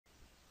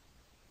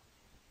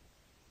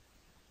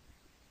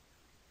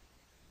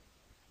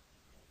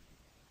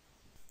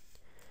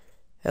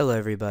Hello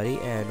everybody,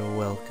 and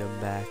welcome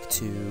back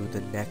to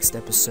the next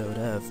episode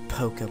of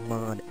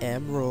Pokemon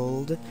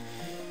Emerald.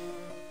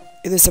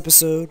 In this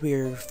episode,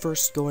 we're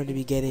first going to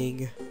be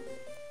getting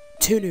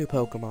 2 new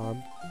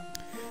Pokemon.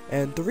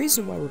 And the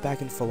reason why we're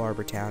back in Full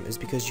Arbor Town is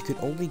because you can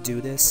only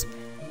do this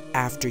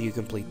after you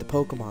complete the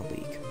Pokemon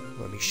League.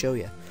 Let me show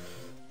you.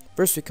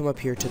 First, we come up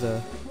here to the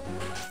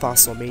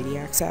Fossil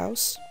Maniac's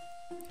house.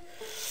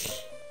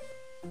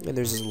 And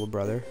there's his little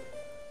brother.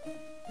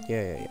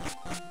 Yeah.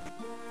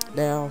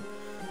 Now,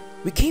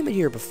 we came in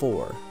here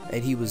before,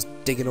 and he was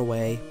digging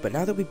away, but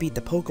now that we beat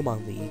the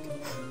Pokemon League,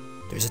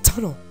 there's a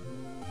tunnel.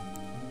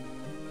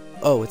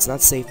 Oh, it's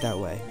not safe that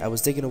way. I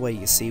was digging away,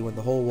 you see, when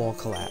the whole wall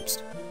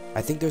collapsed.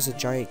 I think there's a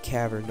giant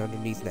cavern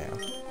underneath now,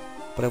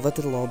 but I left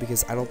it alone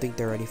because I don't think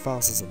there are any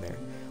fossils in there.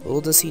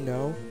 Little does he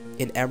know,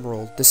 in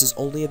Emerald, this is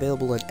only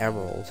available in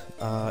Emerald.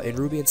 In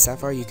Ruby and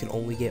Sapphire, you can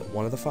only get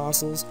one of the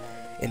fossils.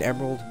 In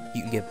Emerald,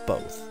 you can get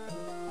both.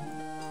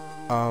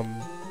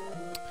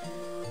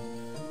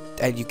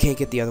 And you can't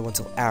get the other one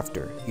until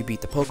after you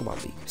beat the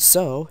Pokemon League.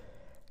 So,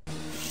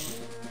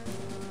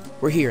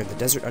 we're here in the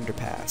Desert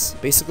Underpass.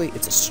 Basically,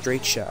 it's a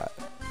straight shot.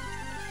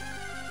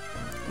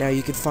 Now,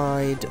 you can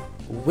find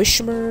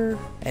Wishmer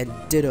and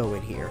Ditto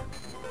in here.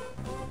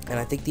 And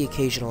I think the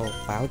occasional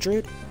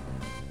Loudred?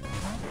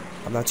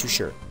 I'm not too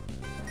sure.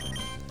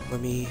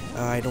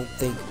 I don't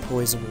think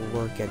Poison will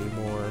work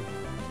anymore.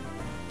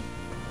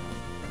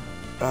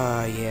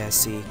 Yeah,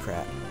 see,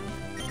 crap.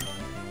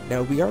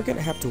 Now, we are going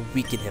to have to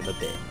weaken him a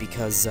bit,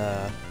 because,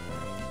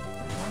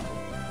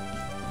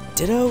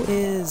 Ditto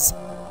is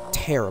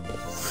terrible.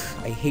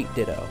 I hate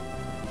Ditto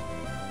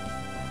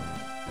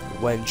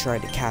when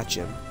trying to catch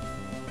him,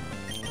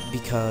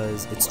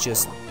 because it's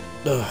just,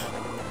 ugh.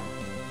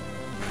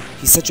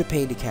 He's such a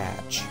pain to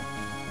catch.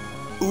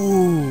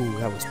 Ooh,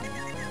 that was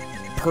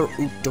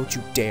ooh, don't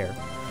you dare.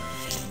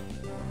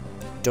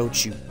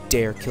 Don't you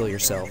dare kill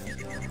yourself.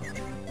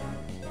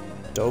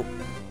 Don't.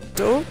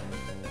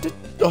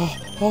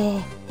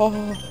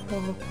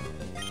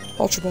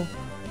 Ultra Ball.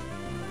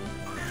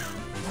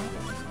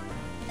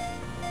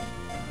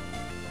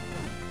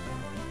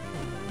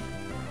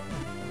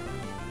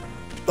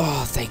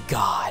 Oh, thank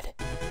God.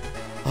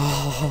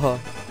 Oh,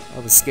 I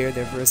was scared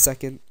there for a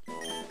second.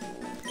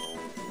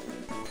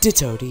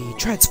 Ditto, the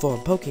transform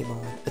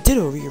Pokemon. A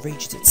Ditto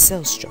rearranges its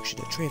cell structure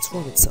to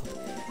transform itself.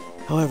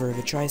 However, if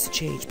it tries to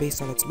change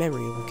based on its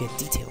memory, it will get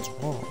details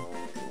wrong.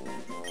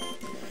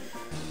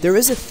 There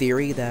is a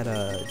theory that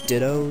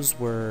Dittos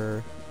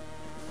were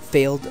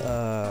failed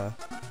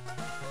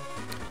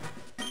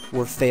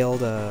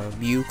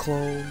Mew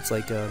clones,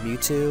 like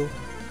Mewtwo.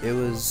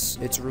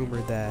 It's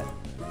rumored that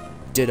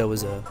Ditto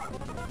is a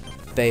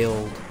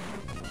failed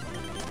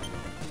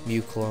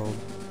Mew clone.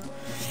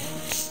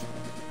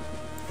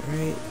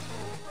 Right?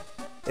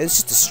 It's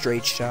just a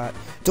straight shot.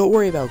 Don't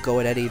worry about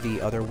going any of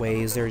the other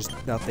ways. There's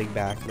nothing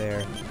back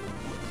there.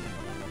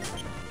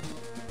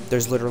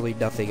 There's literally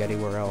nothing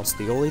anywhere else.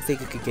 The only thing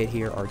you could get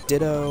here are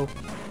Ditto,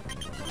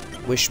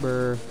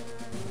 Wishmer,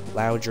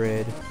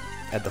 Loudred,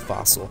 and the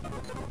Fossil.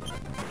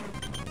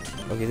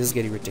 Okay, this is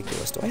getting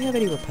ridiculous. Do I have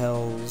any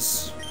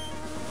repels?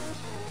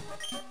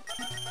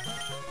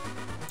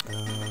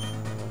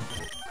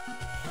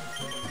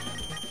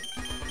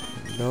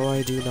 No,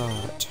 I do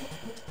not.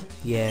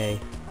 Yay.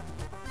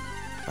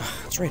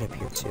 It's right up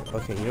here, too.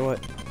 Okay, you know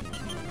what?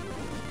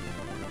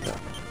 No.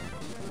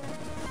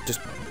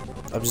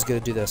 I'm just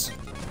gonna do this.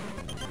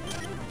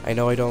 I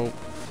know I don't...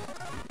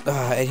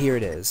 and here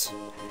it is.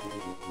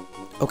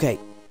 Okay.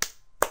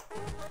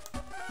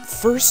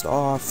 First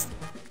off,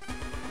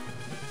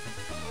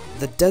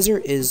 the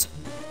desert is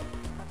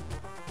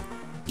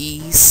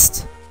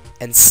east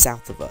and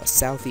south of us.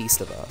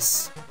 Southeast of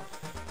us.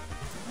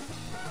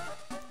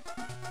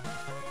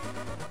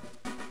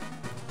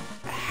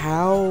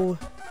 How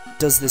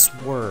does this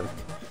work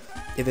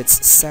if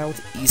it's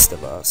southeast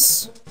of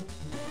us?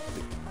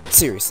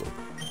 Seriously.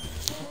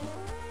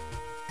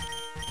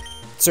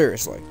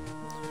 Seriously.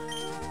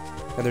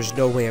 And there's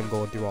no way I'm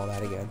going through all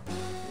that again.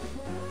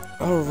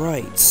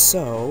 Alright,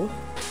 so...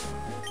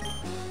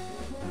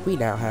 we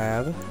now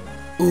have...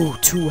 ooh,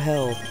 2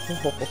 health.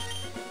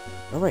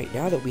 Alright,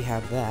 now that we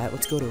have that,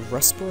 let's go to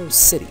Rustboro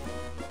City.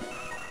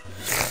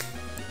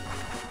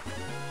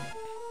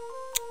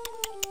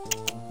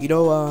 You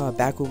know,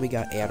 back when we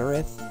got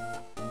Anorith,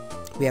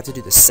 we have to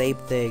do the same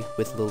thing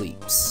with the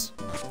leaps.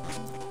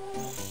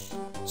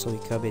 So we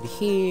come in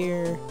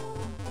here...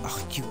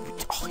 oh,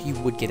 you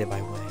would get in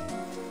my way.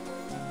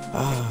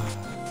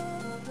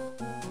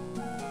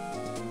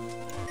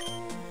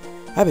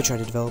 I've been trying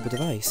to develop a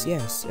device,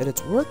 yes, and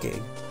it's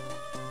working.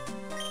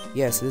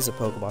 Yes, it is a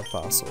Pokemon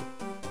fossil.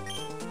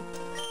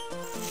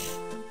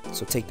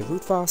 So take the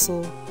root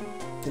fossil.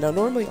 Now,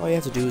 normally all you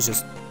have to do is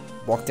just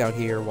walk down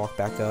here, walk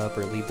back up,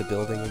 or leave the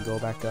building and go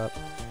back up.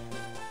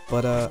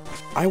 But,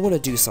 I want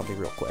to do something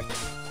real quick.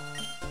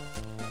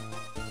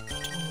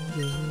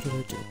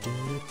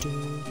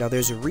 Now,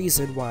 there's a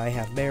reason why I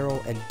have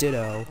Meryl and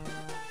Ditto,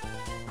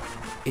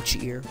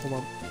 Itchy Ear, hold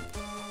on,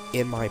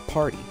 in my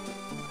party.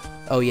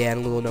 Oh yeah,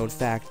 and a little known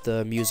fact,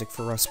 the music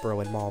for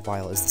Rustboro and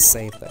Mawvile is the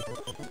same thing.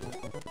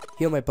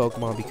 Heal my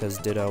Pokemon because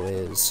Ditto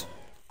is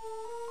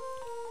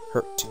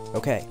hurt.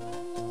 Okay.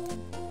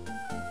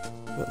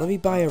 But let me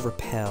buy a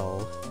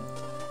Repel.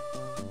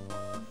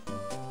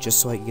 Just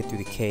so I can get through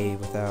the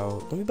cave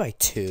without... Let me buy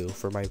 2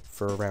 for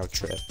a round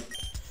trip.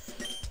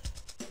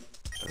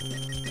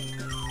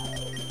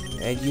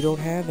 And you don't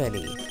have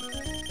any.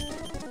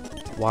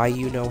 Why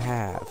you no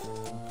have?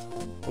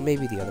 Well,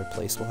 maybe the other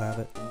place will have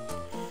it.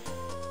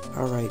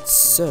 Alright,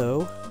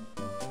 so...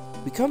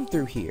 we come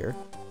through here.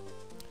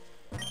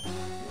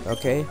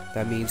 Okay,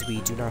 that means we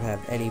do not have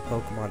any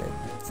Pokemon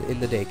in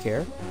the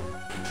daycare.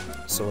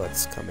 So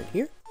let's come in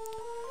here.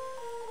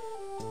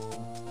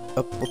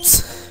 Oh,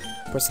 whoops.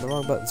 Pressing the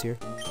wrong buttons here.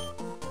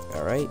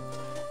 Alright.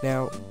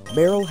 Now,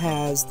 Meryl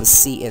has the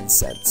Sea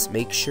Incense.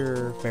 Make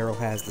sure Meryl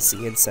has the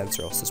Sea Incense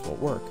or else this won't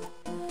work.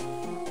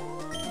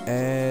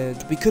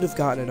 And we could have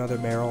gotten another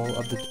Meryl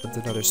of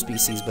another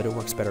species, but it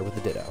works better with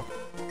the Ditto.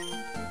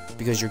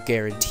 Because you're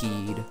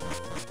guaranteed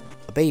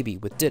a baby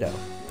with Ditto.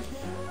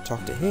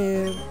 Talk to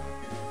him.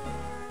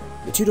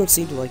 The two don't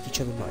seem to like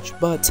each other much,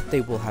 but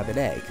they will have an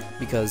egg.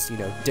 Because, you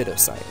know, Ditto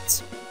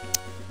science.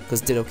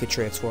 Because Ditto can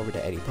transform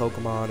into any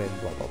Pokemon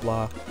and blah blah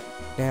blah.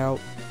 Now,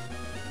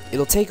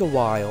 it'll take a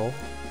while.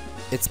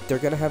 They're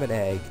gonna have an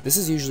egg. This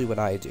is usually what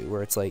I do,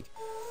 where it's like,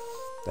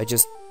 I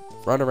just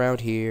run around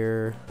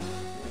here.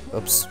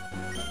 Oops.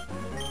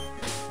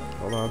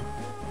 Hold on.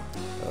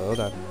 Hold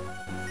on.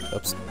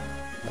 Oops.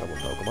 I want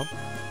Pokemon.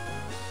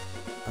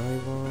 I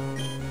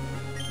want...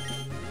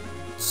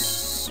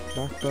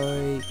 Smack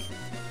Bike.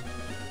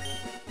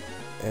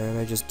 And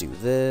I just do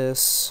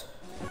this.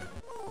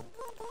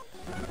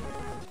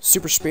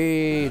 Super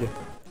Speed!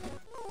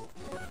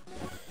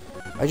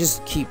 I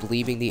just keep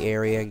leaving the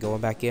area and going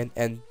back in,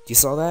 and you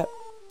saw that?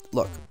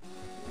 Look.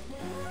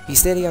 He's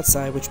standing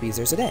outside, which means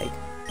there's an egg.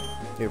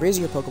 You're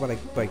raising your Pokemon,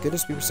 and by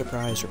goodness we were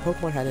surprised, your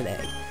Pokemon had an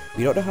egg.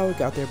 We don't know how it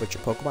got there, but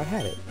your Pokemon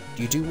had it.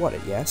 You do want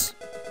it, yes?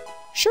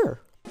 Sure.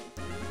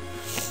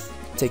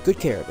 Take good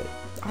care of it.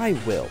 I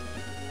will.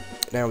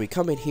 Now we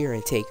come in here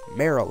and take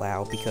Meryl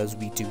out, because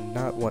we do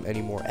not want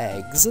any more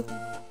eggs.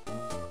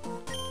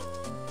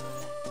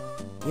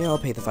 Yeah, I'll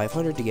pay the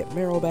 500 to get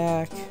Meryl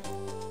back.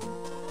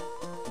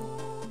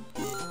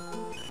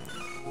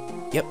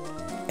 Yep.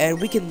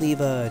 And we can leave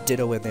a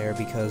Ditto in there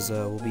because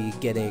we'll be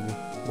getting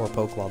more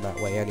Pokemon that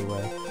way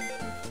anyway.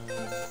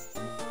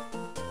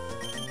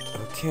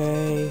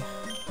 Okay.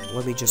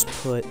 Let me just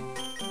put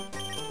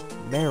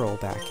Meryl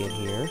back in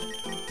here.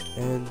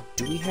 And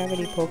do we have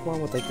any Pokemon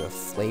with like a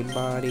Flame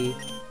Body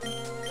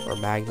or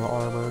Magma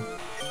Armor?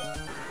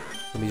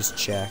 Let me just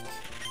check.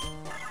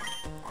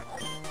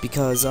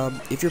 Because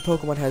if your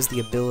Pokemon has the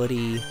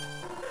ability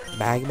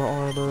Magma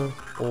Armor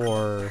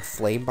or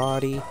Flame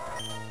Body,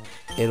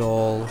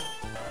 it'll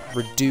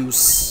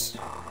reduce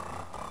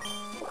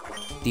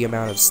the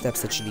amount of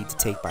steps that you need to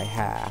take by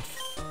half.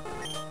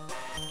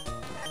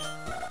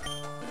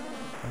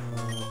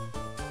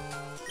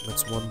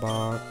 That's one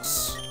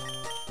box.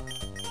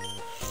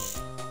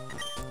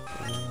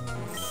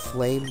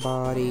 Flame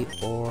Body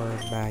or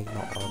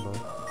Magma Armor.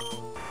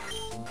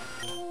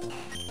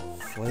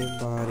 Flame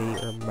Body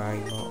or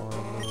Magma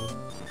Armor.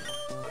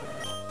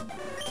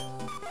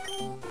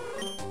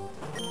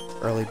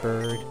 Early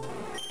Bird.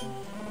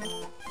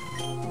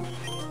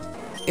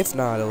 If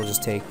not, it'll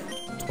just take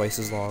twice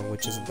as long,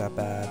 which isn't that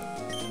bad.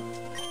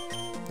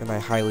 And I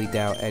highly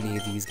doubt any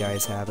of these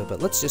guys have it,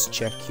 but let's just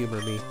check.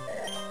 Humor me.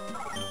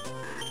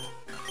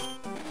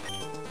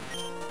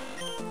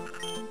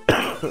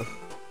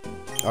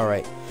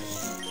 Alright.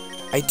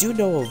 I do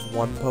know of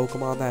one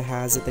Pokemon that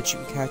has it that you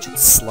can catch.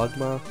 It's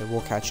Slugma, and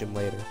we'll catch him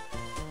later.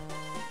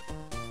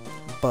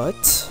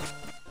 But...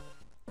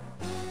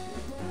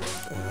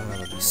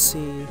 let me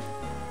see...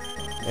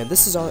 And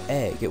this is our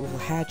egg. It will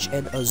hatch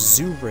an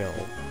Azurill.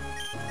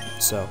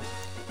 So,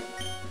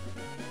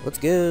 let's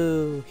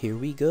go. Here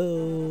we go.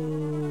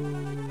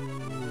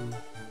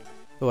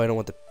 Oh, I don't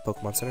want the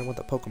Pokemon Center. I want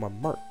the Pokemon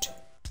Mart.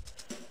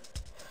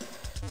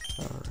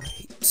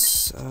 Alright.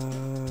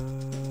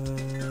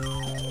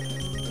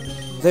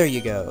 There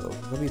you go.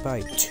 Let me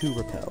buy 2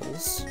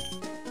 Repels.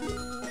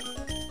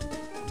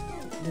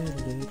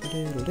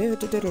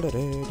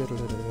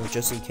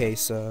 Just in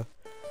case,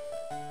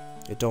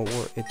 it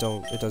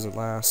doesn't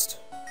last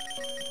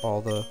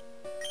all the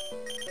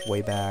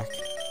way back.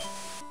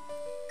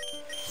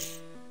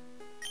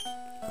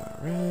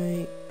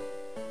 Alright.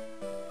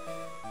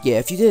 Yeah,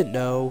 if you didn't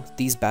know,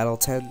 these battle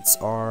tents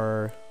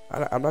are...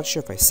 I'm not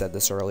sure if I said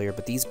this earlier,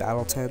 but these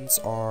battle tents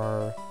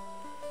are...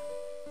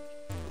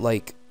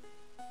 like,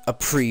 a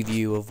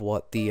preview of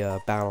what the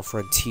Battle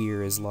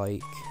Frontier is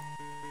like.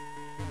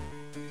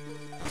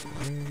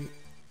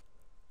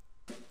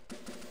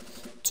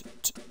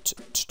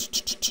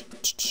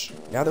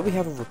 Now that we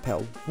have a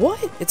Repel... What?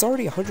 It's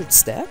already 100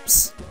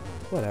 steps?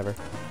 Whatever.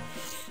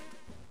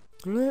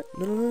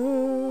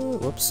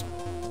 Whoops.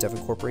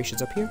 Devon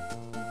Corporation's up here.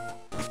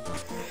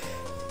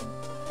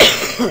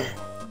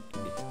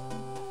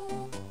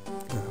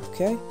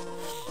 Okay.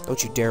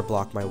 Don't you dare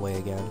block my way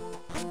again.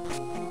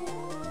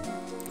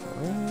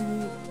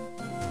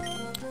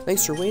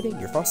 Thanks for waiting.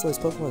 Your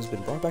fossilized Pokemon has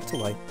been brought back to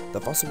life.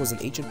 The fossil was an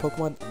ancient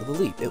Pokemon, the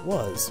Leap. It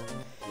was.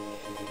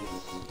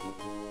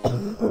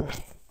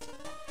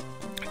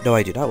 No,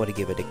 I do not want to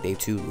give a nickname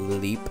to the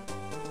Leap.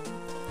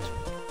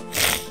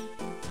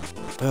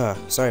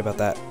 Sorry about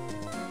that.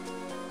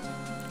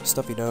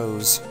 Stuffy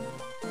nose.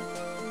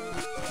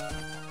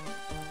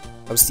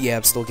 I'm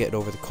still getting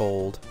over the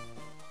cold.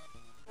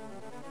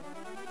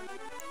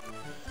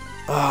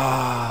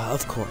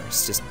 Of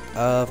course.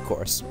 Of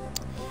course.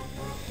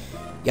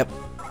 Yep.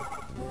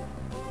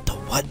 The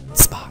one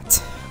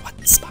spot.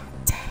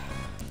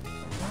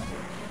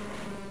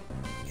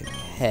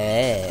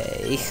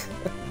 Hey.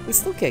 I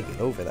still can't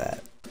get over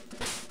that.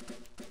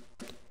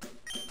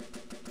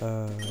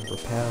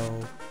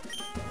 Repel.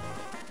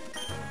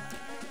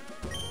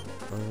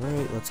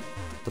 Alright, let's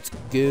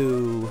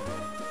go.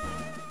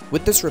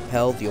 With this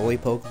repel, the only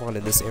Pokemon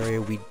in this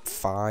area we'd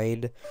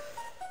find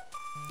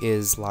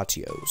is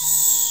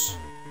Latios.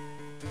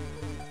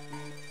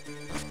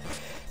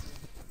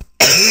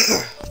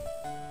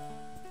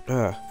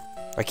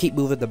 I keep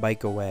moving the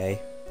mic away.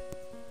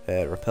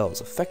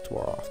 Repel's effect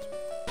wore off.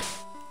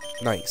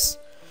 Nice.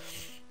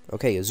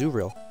 Okay,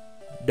 Azurill.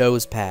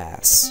 Nose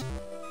Pass.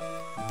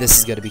 This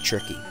is gonna be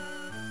tricky.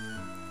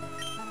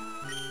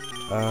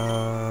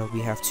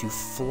 We have to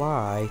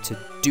fly to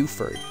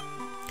Dewford.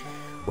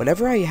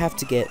 Whenever I have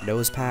to get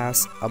Nose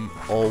Pass, I'm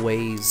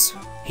always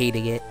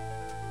hating it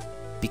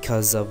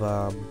because of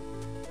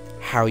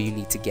how you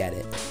need to get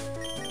it.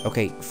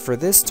 Okay, for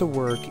this to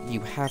work, you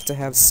have to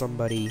have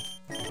somebody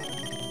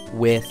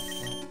with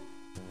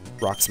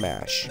Rock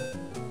Smash.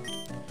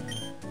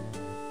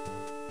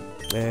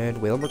 And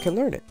Whalmer can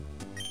learn it.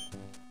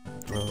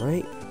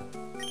 Alright.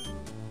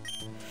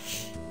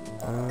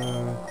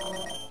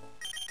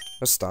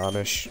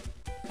 Astonish.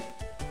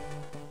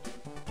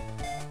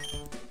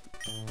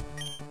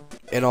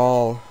 In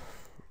all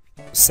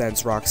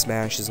sense, Rock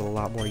Smash is a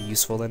lot more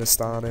useful than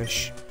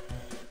Astonish,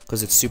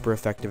 because it's super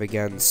effective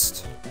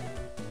against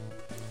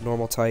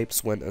normal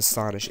types when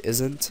Astonish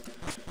isn't.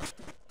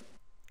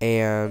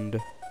 And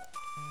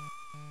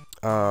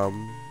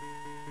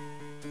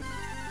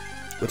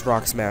with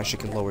Rock Smash, it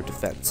can lower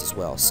defense as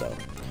well, so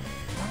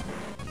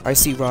I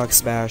see Rock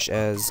Smash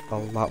as a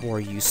lot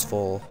more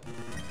useful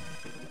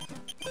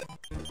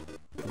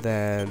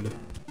than...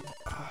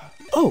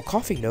 Oh,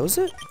 Coffee knows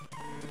it?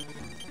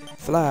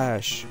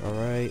 Flash,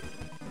 alright.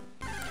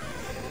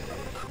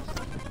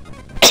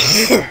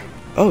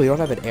 Oh, you don't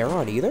have an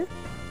Aeron either?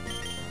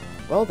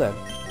 Well then.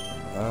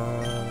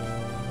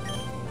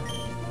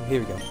 Here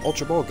we go.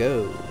 Ultra Ball,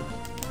 go!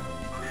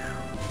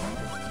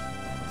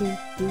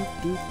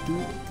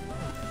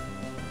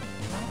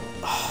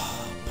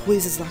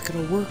 Poison's not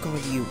gonna work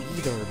on you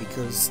either,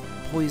 because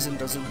Poison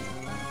doesn't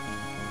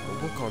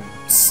work on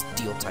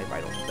Steel type,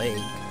 I don't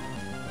think.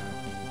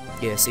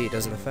 Yeah, see, it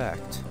doesn't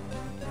affect.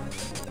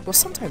 Well,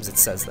 sometimes it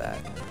says that.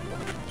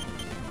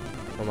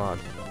 Hold on.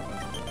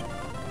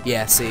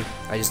 Yeah, see,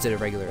 I just did a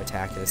regular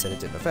attack and it said it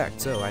didn't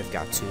affect, so I've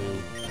got to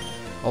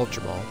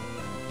Ultra Ball.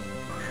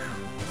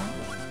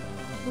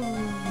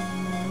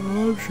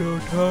 I'm so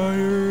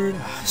tired.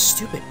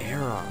 Stupid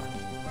Aeron.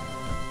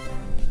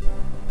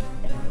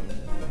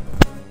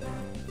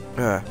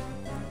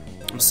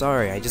 I'm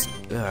sorry, I'm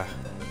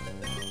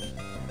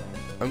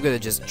gonna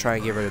just try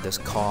and get rid of this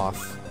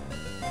cough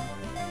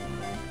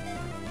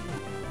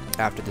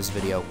after this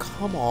video.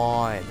 Come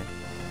on!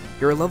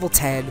 You're a level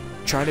 10,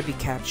 trying to be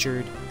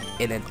captured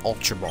in an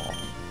Ultra Ball.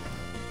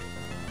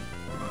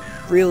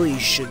 Really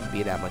shouldn't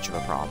be that much of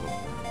a problem.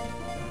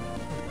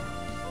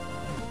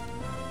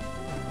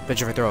 Bet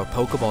you if I throw a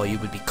Pokeball, you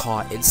would be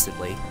caught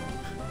instantly.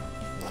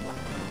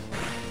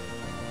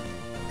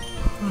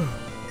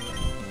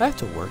 I have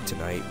to work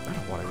tonight. I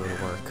don't want to go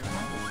to work.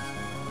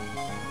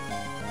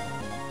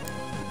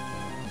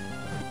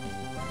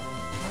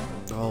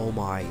 Oh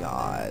my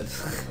god.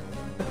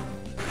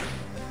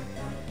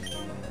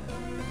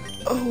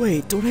 Oh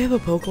wait, don't I have a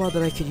Pokemon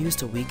that I can use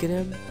to weaken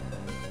him?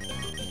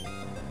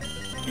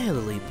 Yeah,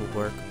 the Leap will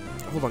work.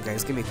 Hold on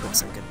guys, give me a quick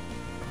second.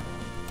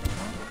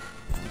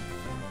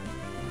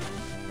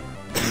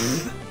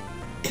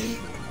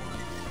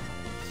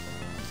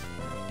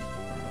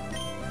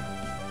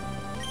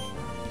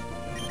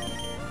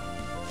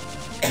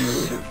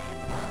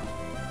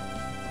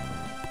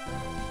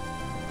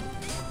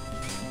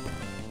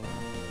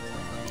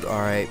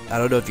 Alright, I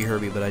don't know if you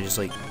heard me, but I just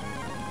like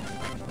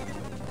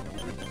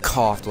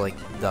coughed like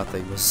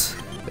nothing was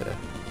gonna...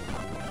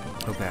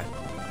 Okay.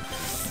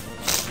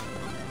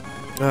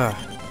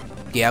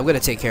 Yeah, I'm gonna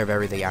take care of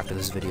everything after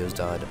this video's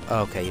done.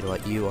 Okay, you know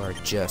what? You are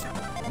just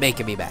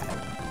making me mad.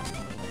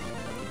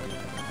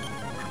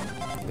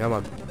 Come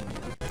on.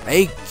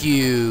 Thank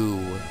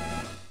you!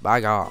 My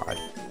god.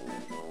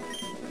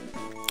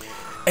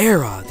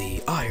 Era,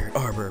 the Iron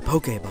Armor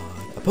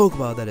Pokemon. A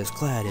Pokemon that is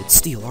clad in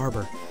steel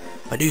armor.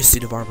 A new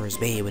suit of armor is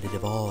made when it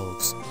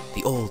evolves.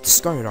 The old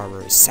discarded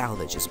armor is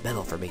salvaged as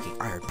metal for making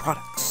iron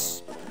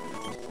products.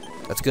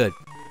 That's good.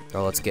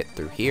 Now let's get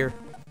through here.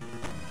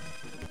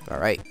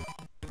 Alright.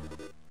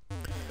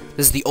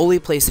 This is the only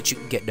place that you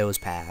can get Nose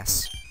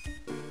Pass.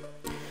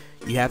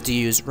 You have to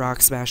use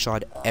Rock Smash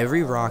on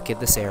every rock in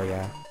this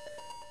area,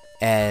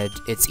 and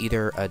it's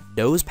either a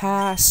Nose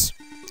Pass,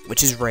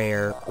 which is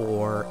rare,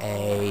 or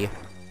a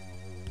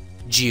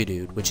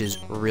Geodude, which is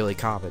really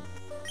common.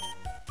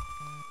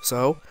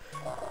 So,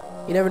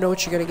 you never know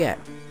what you're gonna get.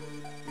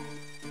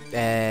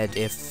 And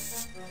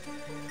if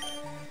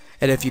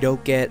you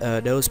don't get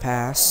a Nose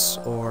Pass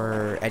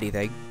or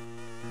anything,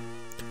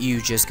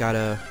 you just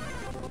gotta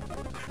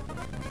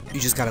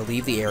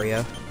leave the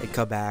area and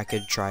come back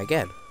and try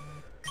again.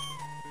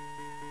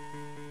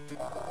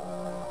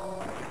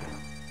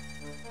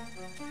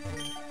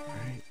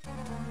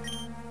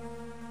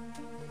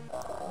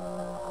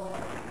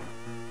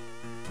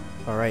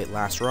 Alright,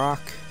 last rock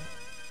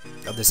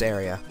of this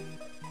area.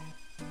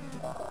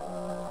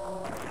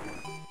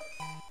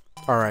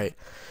 Alright.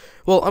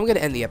 Well, I'm gonna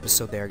end the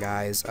episode there,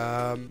 guys.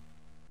 I'm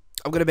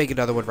gonna make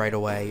another one right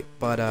away,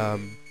 but,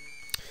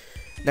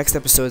 next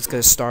episode is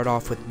gonna start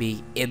off with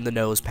me in the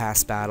Nose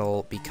Pass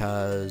battle,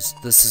 because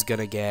this is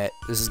gonna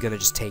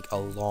just take a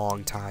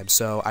long time.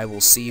 So, I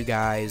will see you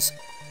guys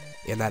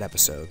in that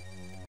episode.